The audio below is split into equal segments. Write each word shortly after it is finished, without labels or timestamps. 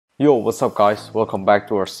Yo, what's up guys? Welcome back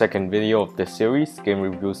to our second video of this series, Game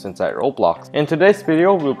Reviews inside Roblox. In today's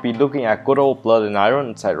video, we'll be looking at good old Blood and Iron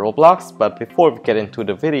inside Roblox, but before we get into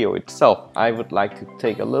the video itself, I would like to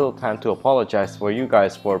take a little time to apologize for you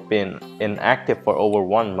guys for being inactive for over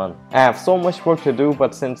 1 month. I have so much work to do,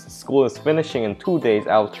 but since school is finishing in 2 days,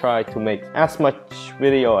 I'll try to make as much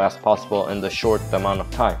video as possible in the short amount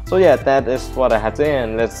of time. So yeah, that is what I had to say,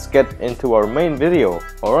 and let's get into our main video.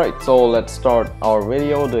 Alright, so let's start our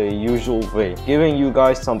video the usual way, giving you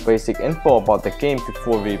guys some basic info about the game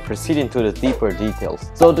before we proceed into the deeper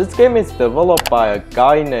details. So this game is developed by a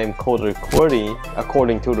guy named Coder Qwerty,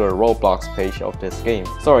 according to the Roblox page of this game.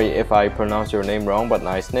 Sorry if I pronounce your name wrong, but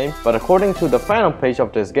nice name. But according to the fandom page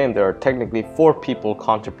of this game, there are technically 4 people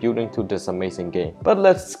contributing to this amazing game. But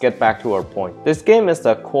let's get back to our point. This game is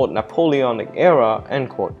the quote Napoleonic era end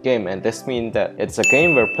quote game, and this means that it's a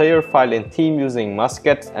game where players fight in team using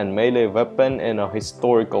muskets and melee weapon in a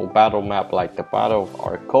historical battle map like the Battle of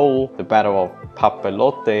Arcole, the Battle of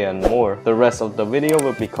Papelote, and more. The rest of the video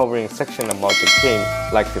will be covering section about the game,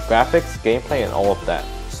 like the graphics, gameplay, and all of that.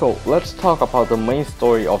 So let's talk about the main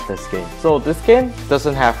story of this game. So this game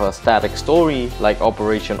doesn't have a static story like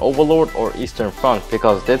Operation Overlord or Eastern Front,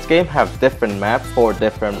 because this game have different maps for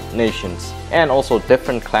different nations and also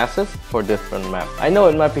different classes for different maps. I know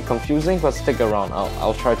it might be confusing, but stick around,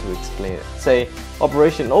 I'll try to explain it. Say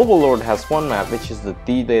Operation Overlord has one map, which is the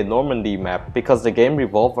D-Day Normandy map, because the game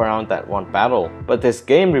revolves around that one battle. But this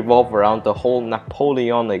game revolves around the whole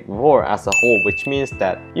Napoleonic War as a whole, which means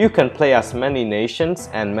that you can play as many nations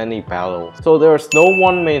and many battles. So there's no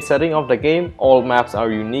one main setting of the game, all maps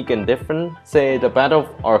are unique and different. Say the Battle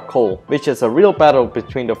of Arcole, which is a real battle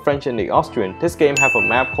between the French and the Austrian. This game have a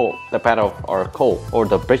map called the Battle of Arcole, or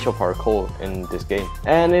the Bridge of Arcole in this game.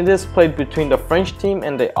 And it is played between the French team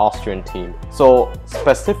and the Austrian team. So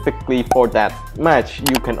specifically for that match,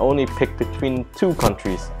 you can only pick between 2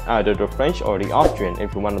 countries, either the French or the Austrian.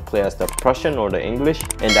 If you want to play as the Prussian or the English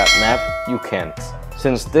in that map, you can't.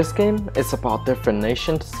 Since this game is about different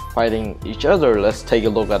nations fighting each other, let's take a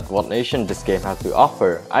look at what nation this game has to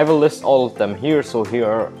offer. I will list all of them here, so here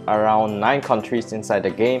are around 9 countries inside the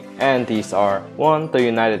game, and these are 1. The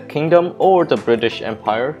United Kingdom or the British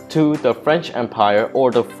Empire, 2. The French Empire or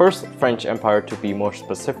the First French Empire to be more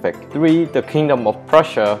specific, 3. The Kingdom of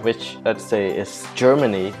Prussia, which let's say is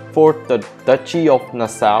Germany, 4. The Duchy of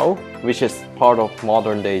Nassau, which is part of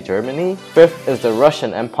modern day Germany, 5th is the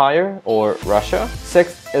Russian Empire or Russia,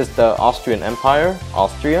 6th is the Austrian Empire,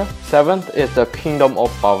 Austria, 7th is the Kingdom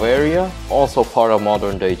of Bavaria, also part of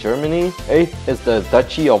modern day Germany, 8th is the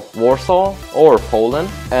Duchy of Warsaw or Poland,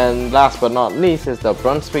 and last but not least is the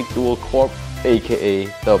Brunswick Dual Corp, aka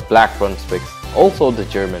the Black Brunswicks, also the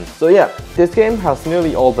Germans. So yeah, this game has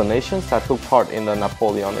nearly all the nations that took part in the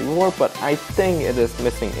Napoleonic War, but I think it is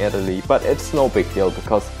missing Italy. But it's no big deal,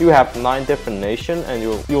 because you have 9 different nations and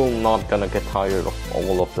you're not gonna get tired of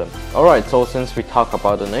all of them. Alright, so since we talk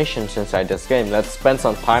about the nations inside this game, let's spend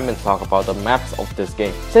some time and talk about the maps of this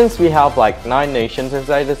game. Since we have like 9 nations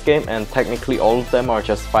inside this game and technically all of them are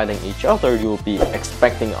just fighting each other, you'll be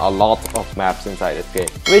expecting a lot of maps inside this game,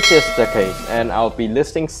 which is the case, and I'll be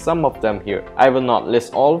listing some of them here. I will not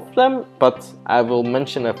list all of them, but I will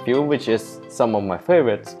mention a few, which is some of my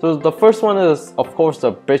favorites. So the first one is of course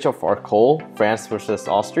the Bridge of Arcole, France versus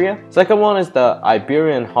Austria. Second one is the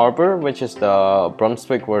Iberian Harbor, which is the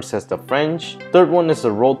Brunswick versus the French. Third one is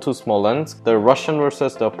the Road to Smolensk, the Russian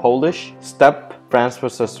versus the Polish. Steppe, France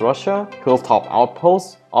versus Russia. Hilltop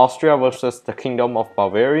Outpost, Austria versus the Kingdom of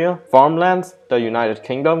Bavaria. Farmlands, the United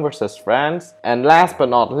Kingdom versus France. And last but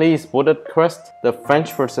not least, Wooded Crest, the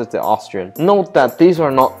French versus the Austrian. Note that these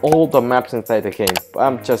are not all the maps inside the game.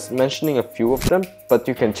 I'm just mentioning a few of them, but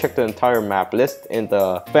you can check the entire map list in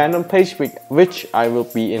the fandom page, which I will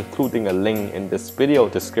be including a link in this video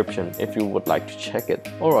description if you would like to check it.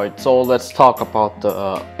 Alright, so let's talk about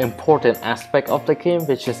the important aspect of the game,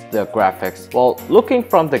 which is the graphics. Well, looking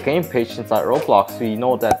from the game page inside Roblox, we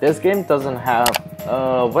know that this game doesn't have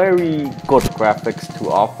very good graphics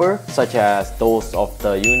to offer, such as those of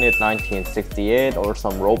the Unit 1968 or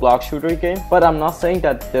some Roblox shooter game. But I'm not saying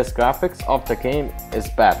that this graphics of the game is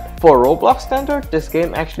bad. For Roblox standard, this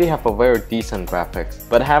game actually have a very decent graphics.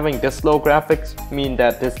 But having this low graphics mean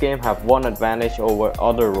that this game have one advantage over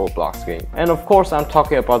other Roblox games. And of course, I'm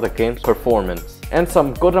talking about the game's performance. and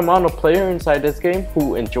some good amount of player inside this game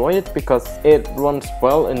who enjoy it because it runs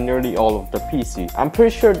well in nearly all of the PC. I'm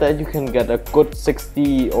pretty sure that you can get a good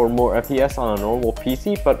 60 or more FPS on a normal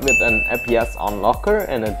PC, but with an FPS unlocker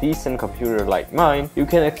and a decent computer like mine, you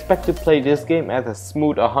can expect to play this game at a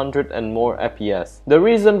smooth 100 and more FPS. The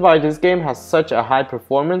reason why this game has such a high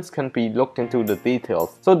performance can be looked into the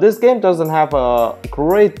details. So this game doesn't have a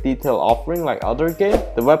great detail offering like other games.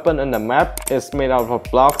 The weapon and the map is made out of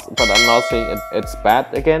blocks, but I'm not saying it's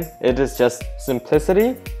bad again. It is just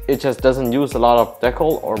simplicity. It just doesn't use a lot of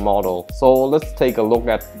decal or model. So let's take a look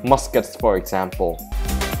at muskets, for example.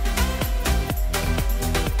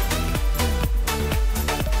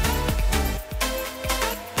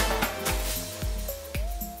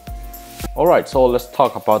 Alright, so let's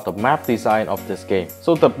talk about the map design of this game.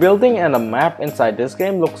 So the building and the map inside this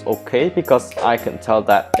game looks okay because I can tell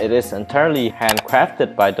that it is entirely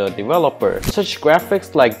handcrafted by the developer. Such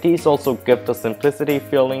graphics like these also give the simplicity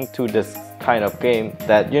feeling to this kind of game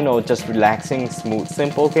that, you know, just relaxing, smooth,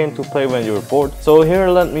 simple game to play when you're bored. So here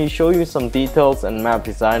let me show you some details and map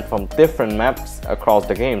design from different maps across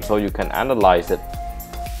the game so you can analyze it.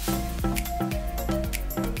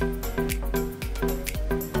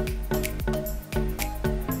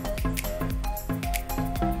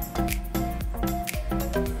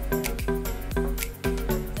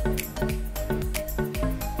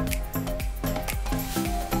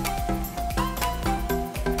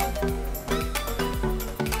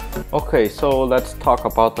 Okay, so let's talk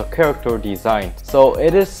about the character design. So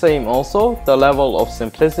it is same also. The level of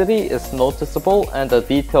simplicity is noticeable and the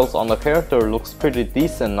details on the character looks pretty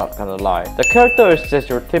decent, not gonna lie. The character is just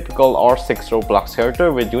your typical R6 Roblox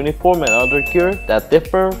character with uniform and other gear that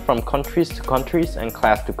differ from countries to countries and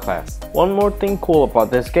class to class. One more thing cool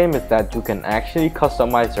about this game is that you can actually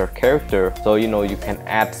customize your character. So, you know, you can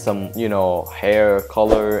add some, you know, hair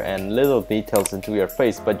color and little details into your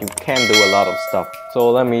face, but you can't do a lot of stuff.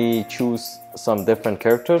 So let me choose some different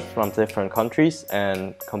characters from different countries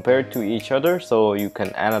and compare it to each other so you can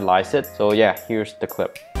analyze it. So yeah, here's the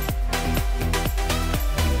clip.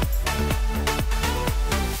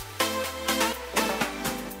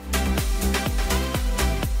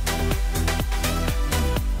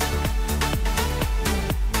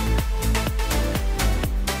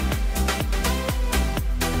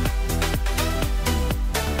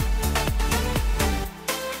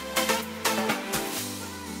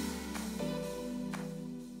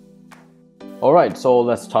 Alright, so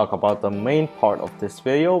let's talk about the main part of this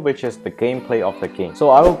video, which is the gameplay of the game. So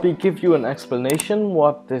I will give you an explanation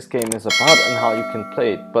what this game is about and how you can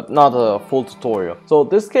play it, but not a full tutorial. So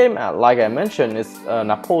this game, like I mentioned, is a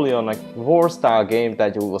Napoleonic war style game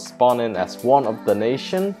that you will spawn in as one of the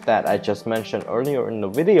nation that I just mentioned earlier in the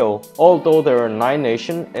video. Although there are 9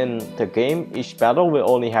 nations in the game, each battle will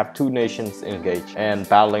only have 2 nations engaged and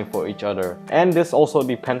battling for each other. And this also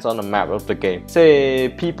depends on the map of the game. Say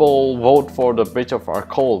people vote for the Bridge of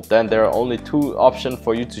Arcole, then there are only 2 options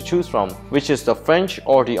for you to choose from, which is the French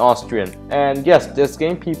or the Austrian. And yes, this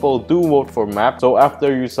game people do vote for map, so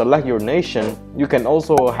after you select your nation, you can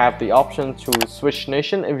also have the option to switch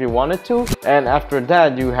nation if you wanted to, and after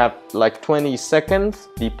that you have like 20 seconds,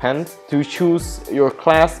 depends, to choose your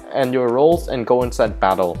class and your roles and go inside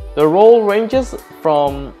battle. The role ranges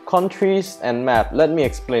from countries and map. Let me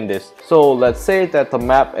explain this. So let's say that the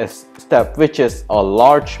map is steppe, which is a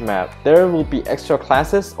large map. There will be extra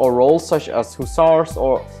classes or roles such as hussars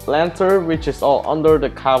or lancer, which is all under the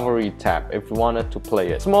cavalry tab if you wanted to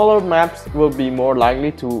play it. Smaller maps will be more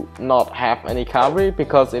likely to not have any cavalry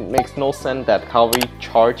because it makes no sense that cavalry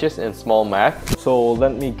charges in small maps. So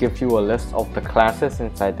let me give you a list of the classes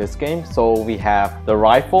inside this game. So we have the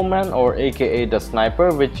rifleman, or aka the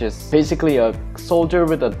sniper, which is basically a soldier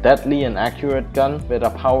with a deadly and accurate gun with a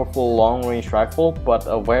powerful long-range rifle but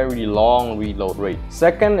a very long reload rate.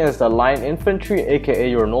 Second is the line infantry, aka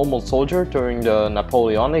your normal soldier during the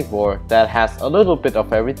Napoleonic War that has a little bit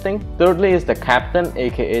of everything. Thirdly is the captain,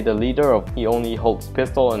 aka the leader of he only holds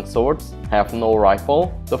pistol and swords, have no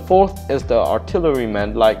rifle. The fourth is the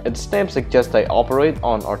artilleryman, like its name suggests they operate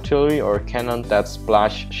on artillery or cannon that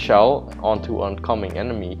splash shell onto oncoming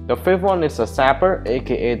enemy. The fifth one is the sapper,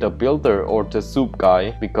 aka the builder or the soup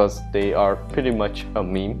guy, because they are pretty much a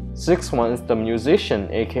meme. Sixth one is the musician,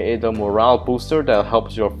 aka the morale booster that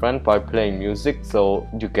helps your friend by playing music so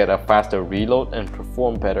you get a faster reload and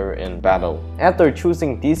perform better in battle. After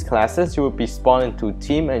choosing these classes, you will be spawned into a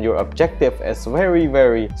team and your objective is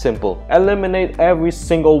very simple. At eliminate every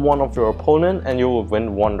single one of your opponent and you will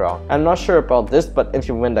win 1 round. I'm not sure about this, but if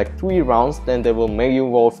you win like 3 rounds, then they will make you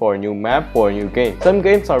roll for a new map or a new game. Some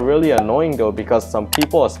games are really annoying though, because some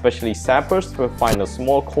people, especially sappers, will find a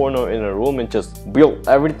small corner in a room and just build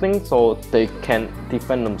everything so they can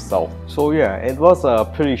defend themselves. So yeah, it was a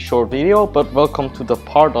pretty short video, but welcome to the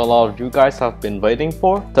part a lot of you guys have been waiting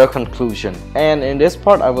for, the conclusion. And in this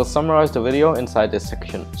part I will summarize the video inside this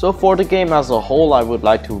section. So for the game as a whole, I would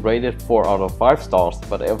like to rate it 4 out of 5 stars,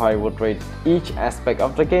 but if I would rate each aspect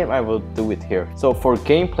of the game, I will do it here. So for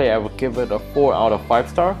gameplay, I would give it a 4 out of 5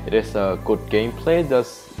 star. It is a good gameplay,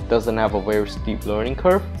 doesn't have a very steep learning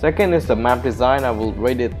curve. Second is the map design. I will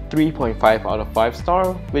rate it 3.5 out of 5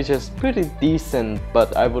 star, which is pretty decent,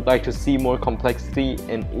 but I would like to see more complexity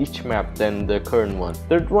in each map than the current one.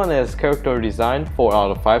 Third one is character design, 4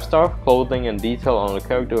 out of 5 star. Clothing and detail on the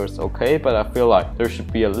character is okay, but I feel like there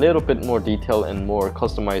should be a little bit more detail and more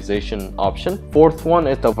customization option. Fourth one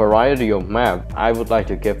is the variety of map. I would like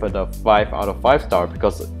to give it a 5 out of 5 star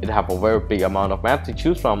because it have a very big amount of maps to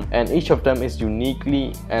choose from, and each of them is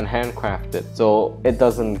uniquely and handcrafted, so it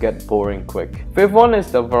doesn't get boring quick. Fifth one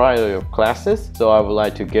is the variety of classes, so I would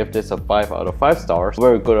like to give this a 5 out of 5 stars.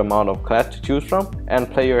 Very good amount of class to choose from, and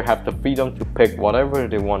players have the freedom to pick whatever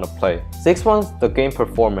they want to play. Sixth one is the game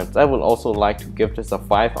performance. I would also like to give this a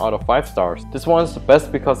 5 out of 5 stars. This one is the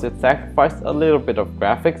best because it sacrificed a little bit of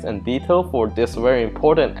graphics and detail for this very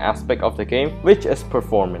important aspect of the game, which is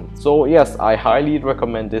performance. So yes, I highly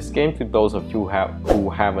recommend this game to those of you who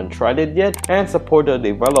haven't tried it yet, and support the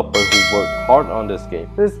developer who worked hard on this game.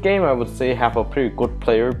 This game, I would say, have a pretty good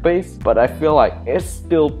player base, but I feel like it's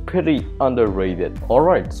still pretty underrated.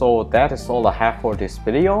 Alright, so that is all I have for this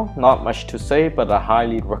video. Not much to say, but a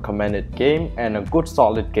highly recommended game and a good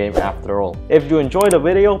solid game after all. If you enjoyed the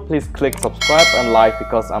video, please click subscribe and like,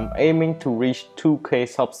 because I'm aiming to reach 2k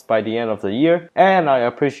subs by the end of the year, and I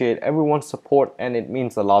appreciate everyone's support and it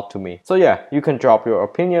means a lot to me. So yeah, you can drop your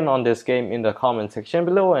opinion on this game in the comment section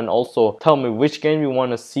below, and also tell me which game you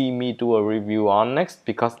want to see me do a review on next,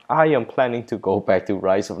 because I am planning to go back to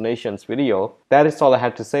Rise of Nations video. That is all I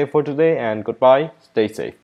have to say for today, and goodbye, stay safe.